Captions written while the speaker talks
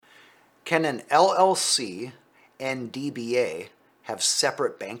Can an LLC and DBA have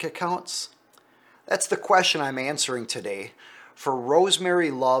separate bank accounts? That's the question I'm answering today for Rosemary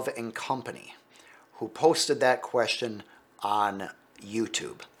Love and Company, who posted that question on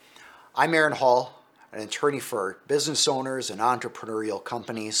YouTube. I'm Aaron Hall, an attorney for business owners and entrepreneurial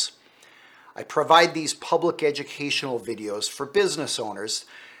companies. I provide these public educational videos for business owners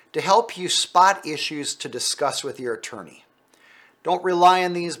to help you spot issues to discuss with your attorney. Don't rely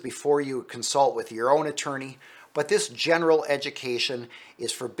on these before you consult with your own attorney, but this general education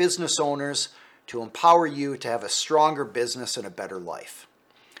is for business owners to empower you to have a stronger business and a better life.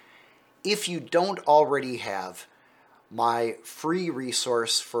 If you don't already have my free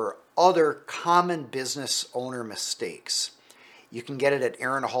resource for other common business owner mistakes, you can get it at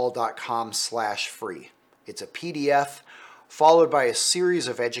aaronhall.com/free. It's a PDF followed by a series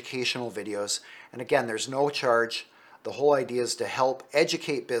of educational videos. And again, there's no charge. The whole idea is to help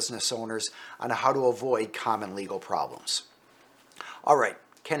educate business owners on how to avoid common legal problems. All right,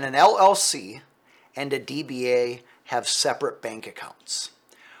 can an LLC and a DBA have separate bank accounts?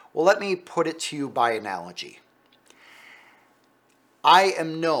 Well, let me put it to you by analogy. I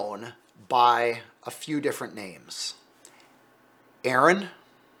am known by a few different names. Aaron,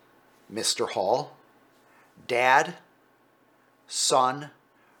 Mr. Hall, Dad, son,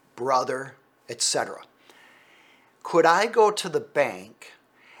 brother, etc. Could I go to the bank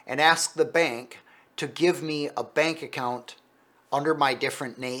and ask the bank to give me a bank account under my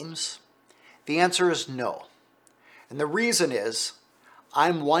different names? The answer is no. And the reason is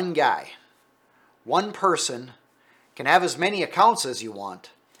I'm one guy. One person can have as many accounts as you want,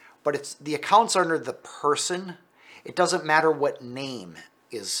 but it's the accounts under the person. It doesn't matter what name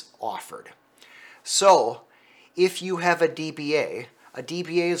is offered. So if you have a DBA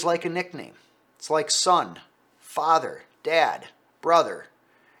is like a nickname. It's like son, father, dad, brother,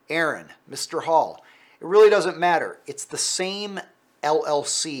 Aaron, Mr. Hall. It really doesn't matter. It's the same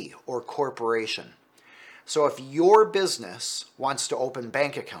LLC or corporation. So if your business wants to open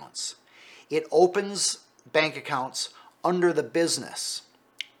bank accounts, it opens bank accounts under the business.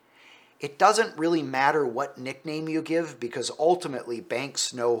 It doesn't really matter what nickname you give because ultimately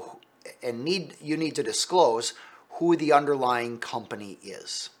banks know and you need to disclose who the underlying company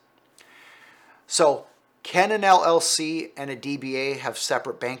is. So can an LLC and a DBA have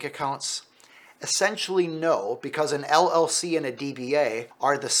separate bank accounts? Essentially no, because an LLC and a DBA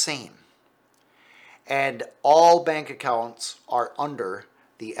are the same. And all bank accounts are under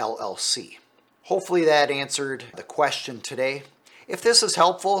the LLC. Hopefully that answered the question today. If this is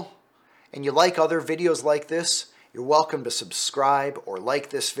helpful and you like other videos like this, you're welcome to subscribe or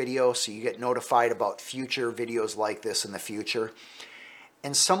like this video so you get notified about future videos like this in the future.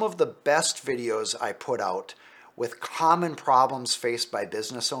 And some of the best videos I put out with common problems faced by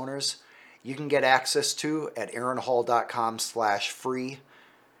business owners, you can get access to at aaronhall.com/free.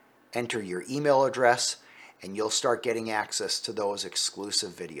 Enter your email address and you'll start getting access to those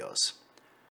exclusive videos.